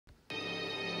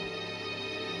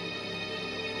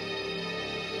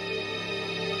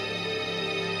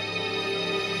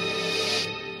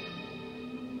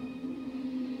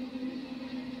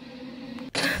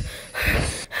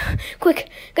quick,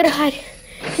 gotta hide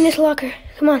in this locker.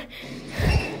 Come on.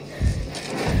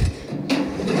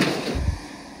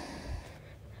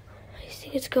 I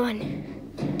think it's gone.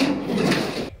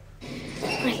 Yeah.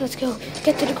 Alright, let's go.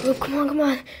 Get to the group. Come on, come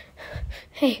on.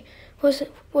 Hey, what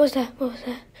was that?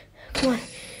 Come on.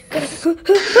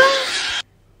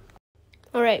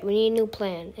 Alright, we need a new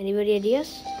plan. Anybody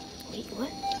ideas? Wait,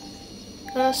 what?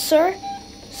 Sir?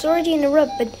 Sorry to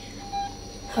interrupt, but...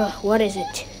 what is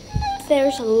it?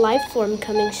 There's a life form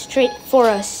coming straight for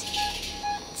us.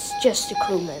 It's just a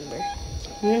crew member.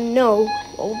 No,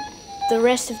 well, the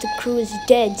rest of the crew is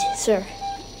dead, sir.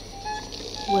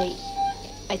 Wait,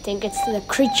 I think it's the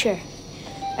creature.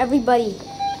 Everybody,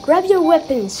 grab your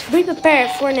weapons. Be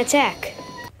prepared for an attack.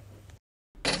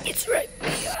 It's right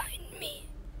behind me.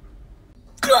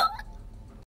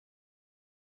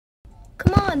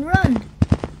 Come on, run.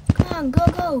 Come on,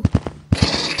 go. They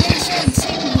said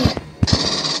save me.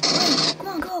 Wait, come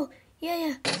on, go.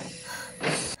 Yeah.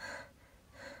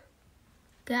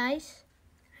 Guys,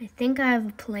 I think I have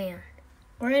a plan.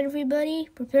 Alright, everybody,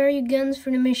 prepare your guns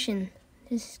for the mission.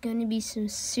 This is going to be some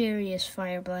serious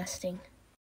fire blasting.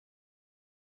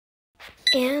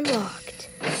 And locked.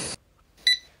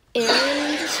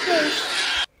 And space.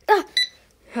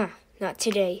 Not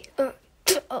today.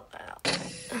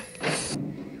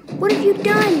 What have you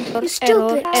done? You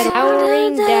stupid.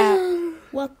 Powering down.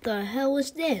 What the hell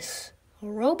is this? A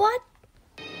robot?